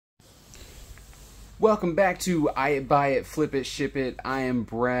Welcome back to I It, Buy It, Flip It, Ship It. I am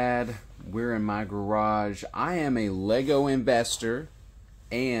Brad. We're in my garage. I am a Lego investor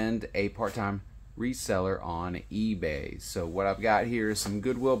and a part-time reseller on eBay. So what I've got here is some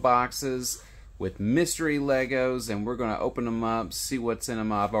Goodwill boxes with mystery Legos, and we're going to open them up, see what's in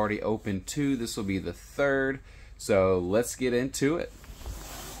them. I've already opened two. This will be the third. So let's get into it.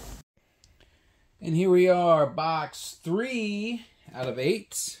 And here we are, box 3 out of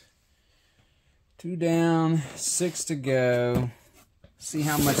 8. 2 down, 6 to go. See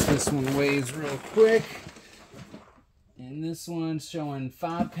how much this one weighs real quick. And this one's showing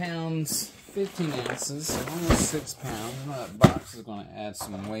 5 pounds, 15 ounces, so almost 6 pounds. That box is going to add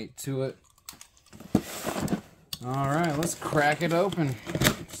some weight to it. All right, let's crack it open.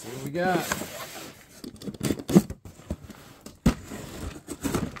 See what we got.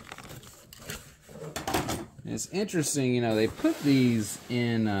 It's interesting, you know, they put these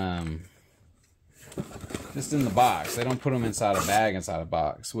in just in the box. They don't put them inside a bag, inside a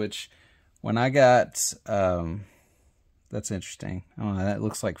box, which when I got, that's interesting. I don't know, that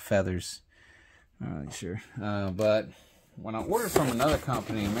looks like feathers. I'm not really sure. But when I ordered from another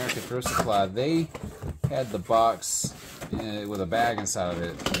company, American Thrift Supply, they had the box with a bag inside of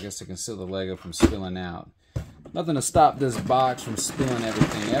it, I guess to conceal the Lego from spilling out. Nothing to stop this box from spilling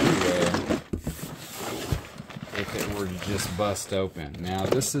everything everywhere if it were to just bust open. Now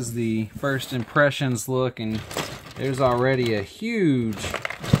this is the first impressions look, and there's already a huge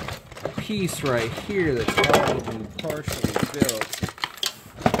piece right here that's already been partially built.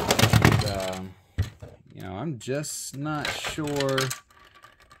 And, you know, I'm just not sure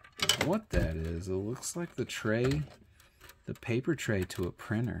what that is. It looks like the tray, the paper tray to a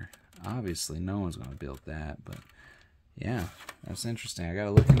printer. Obviously no one's going to build that, but yeah, that's interesting. I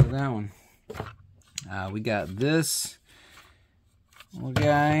gotta look into that one. We got this little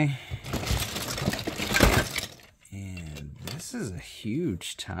guy, and this is a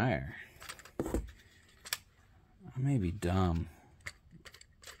huge tire. I may be dumb,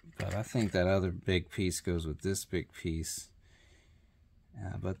 but I think that other big piece goes with this big piece.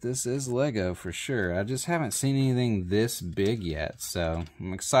 But this is Lego for sure. I just haven't seen anything this big yet, so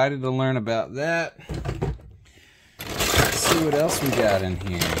I'm excited to learn about that. Let's see what else we got in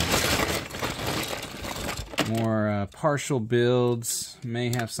here. More partial builds. May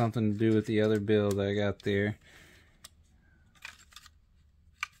have something to do with the other build I got there.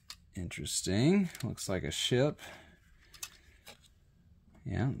 Interesting. Looks like a ship.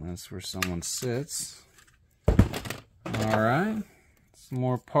 Yeah, that's where someone sits. Alright. Some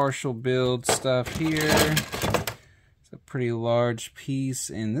more partial build stuff here. It's a pretty large piece,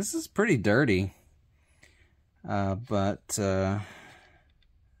 and this is pretty dirty. But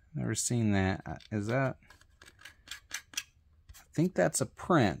never seen that. Is that? I think that's a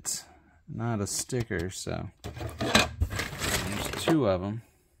print, not a sticker, so there's 2 of them.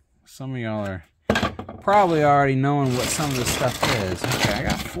 Some of y'all are probably already knowing what some of this stuff is. Okay, I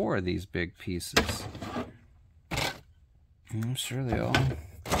got 4 of these big pieces. I'm sure they all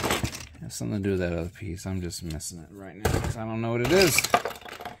have something to do with that other piece. I'm just missing it right now because I don't know what it is.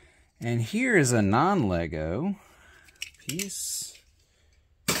 And here is a non-Lego piece.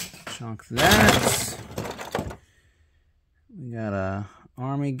 Chunk that. We got a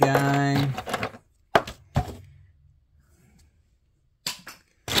army guy.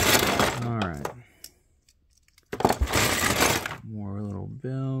 Alright. More little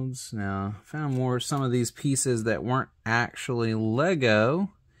builds. Now, I found some of these pieces that weren't actually Lego,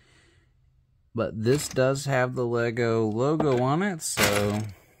 but this does have the Lego logo on it, so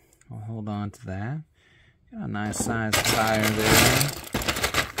I'll hold on to that. Got a nice size tire there.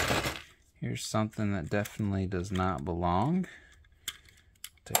 Here's something that definitely does not belong.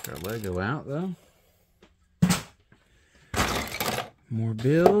 Take our Lego out though. More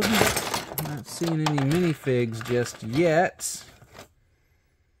build. Not seeing any minifigs just yet.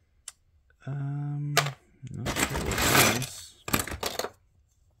 Not sure what this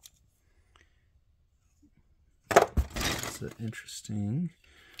is. It's interesting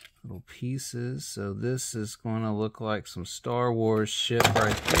little pieces. So this is going to look like some Star Wars ship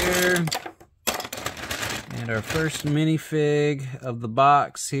right there. And our first minifig of the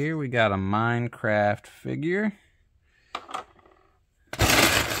box here, we got a Minecraft figure.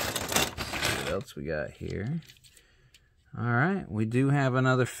 What else we got here? Alright, we do have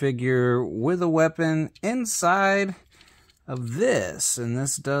another figure with a weapon inside of this. And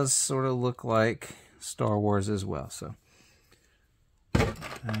this does sort of look like Star Wars as well. So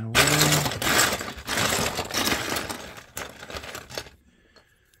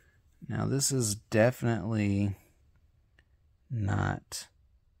now this is definitely not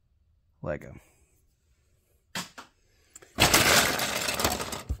Lego.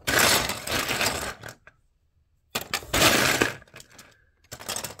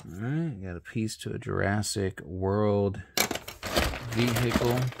 Alright, got a piece to a Jurassic World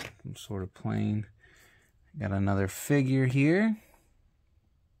vehicle, some sort of plane. Got another figure here.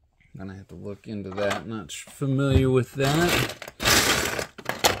 I'm gonna have to look into that. Not familiar with that.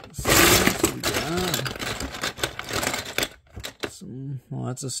 Let's see what we got. Well,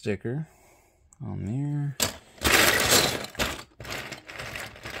 that's a sticker on there.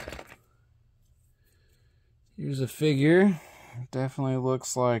 Here's a figure. Definitely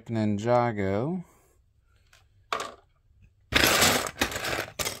looks like Ninjago.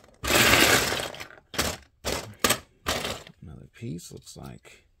 Another piece. Looks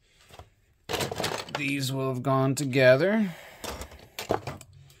like these will have gone together.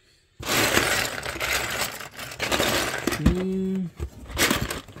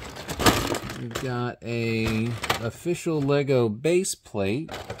 We've got a official Lego base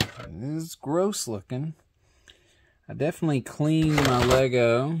plate. This is gross looking. I definitely clean my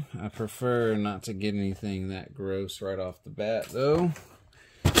Lego. I prefer not to get anything that gross right off the bat, though.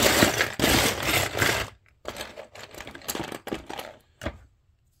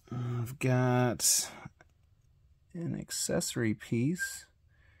 I've got an accessory piece.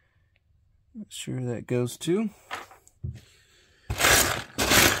 Not sure who that goes to.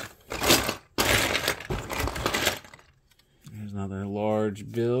 There's another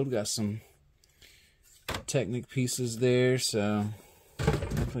large build. Got some Technic pieces there, so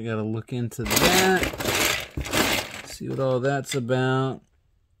definitely got to look into that, see what all that's about.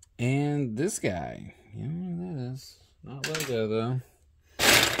 And this guy, you know what that is. Not Lego though.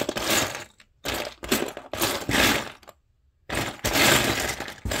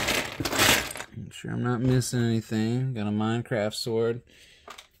 I'm sure I'm not missing anything. Got a Minecraft sword.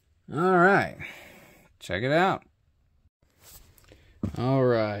 All right, check it out.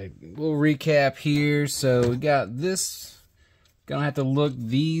 Alright, we'll recap here. So we got this. Gonna have to look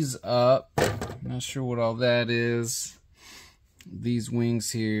these up. Not sure what all that is. These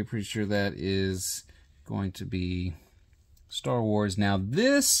wings here, pretty sure that is going to be Star Wars. Now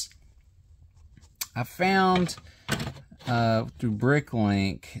this, I found through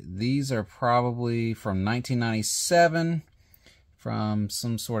Bricklink. These are probably from 1997. From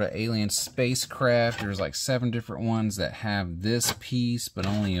some sort of alien spacecraft. There's like 7 different ones that have this piece, but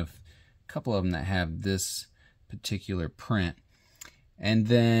only a couple of them that have this particular print. And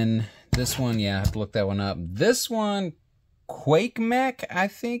then this one, yeah, I have to look that one up. This one, Quake Mech, I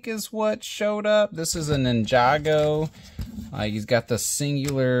think is what showed up. This is a Ninjago. He's got the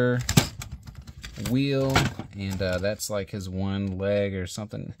singular wheel, and that's like his one leg or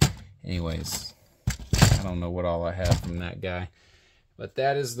something. Anyways, I don't know what all I have from that guy. But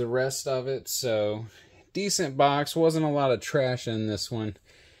that is the rest of it. So, decent box. Wasn't a lot of trash in this one.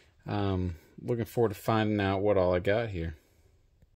 Looking forward to finding out what all I got here.